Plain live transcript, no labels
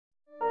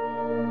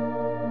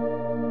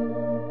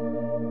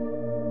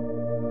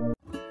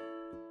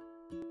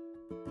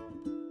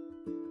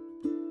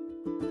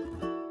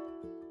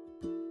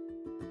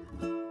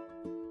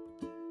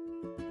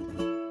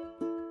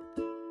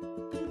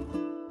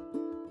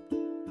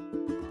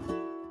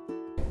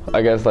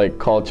I guess like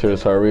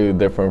cultures are really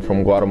different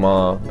from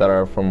Guatemala that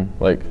are from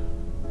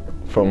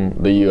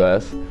the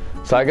US.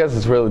 So I guess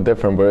it's really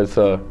different, but it's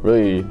a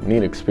really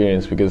neat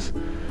experience because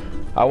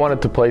I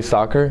wanted to play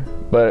soccer,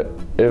 but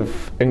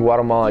if in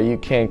Guatemala you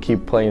can't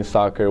keep playing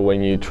soccer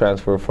when you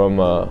transfer from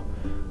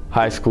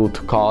high school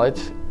to college,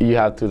 you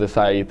have to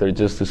decide either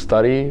just to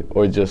study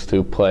or just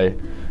to play.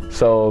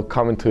 So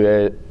coming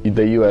to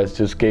the US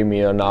just gave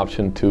me an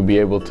option to be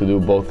able to do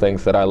both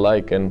things that I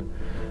like and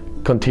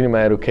continue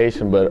my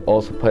education, but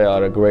also play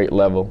at a great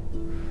level.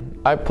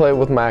 I played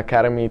with my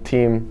academy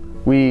team.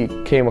 We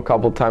came a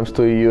couple times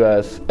to the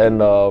US, and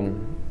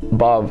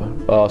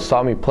Bob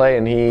saw me play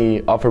and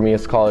he offered me a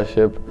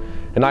scholarship.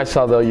 And I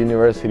saw the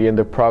university and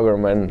the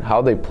program and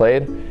how they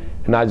played,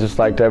 and I just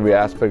liked every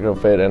aspect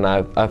of it, and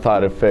I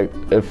thought it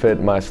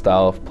fit my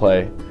style of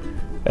play.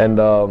 And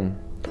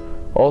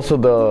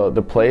also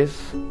the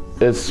place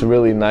is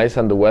really nice,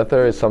 and the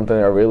weather is something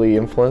that really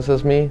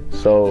influences me.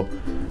 So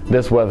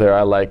this weather,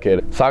 I like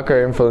it.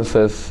 Soccer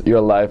influences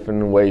your life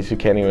in ways you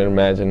can't even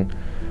imagine.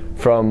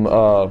 From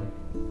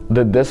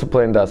the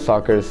discipline that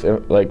soccer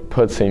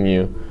puts in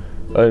you.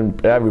 In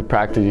every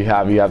practice you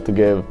have to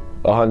give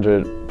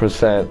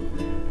 100%.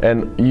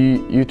 And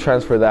you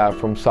transfer that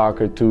from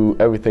soccer to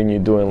everything you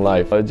do in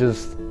life. It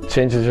just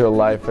changes your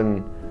life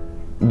and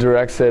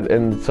directs it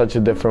in such a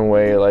different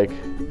way. Like,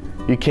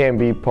 you can't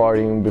be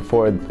partying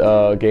before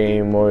a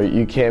game, or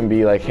you can't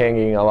be like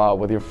hanging a lot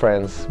with your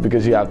friends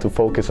because you have to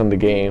focus on the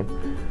game.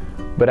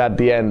 But at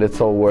the end, it's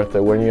all worth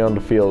it. When you're on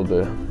the field,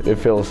 it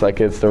feels like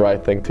it's the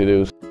right thing to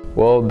do.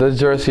 Well, this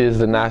jersey is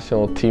the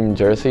national team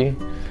jersey.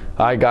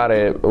 I got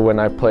it when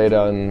I played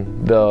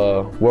on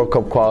the World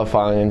Cup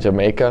qualifying in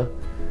Jamaica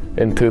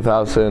in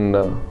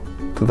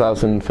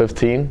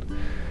 2015.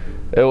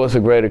 It was a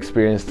great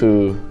experience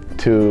to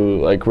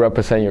like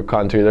represent your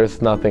country.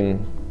 There's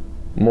nothing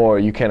more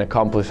you can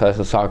accomplish as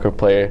a soccer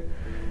player,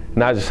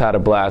 and I just had a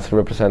blast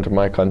representing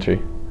my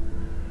country.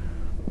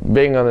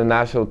 Being on the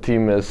national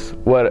team is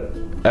what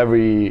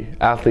every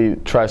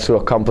athlete tries to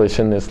accomplish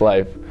in his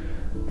life,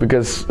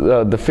 because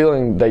the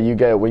feeling that you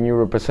get when you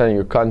represent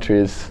your country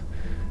is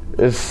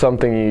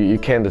something you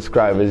can't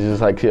describe. It's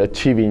just like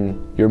achieving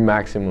your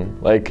maximum,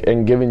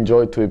 and giving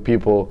joy to the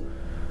people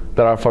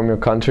that are from your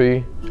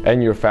country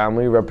and your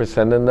family,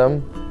 representing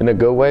them in a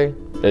good way.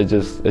 It's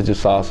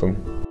just awesome.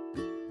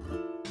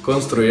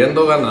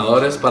 Construyendo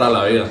ganadores para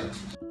la vida.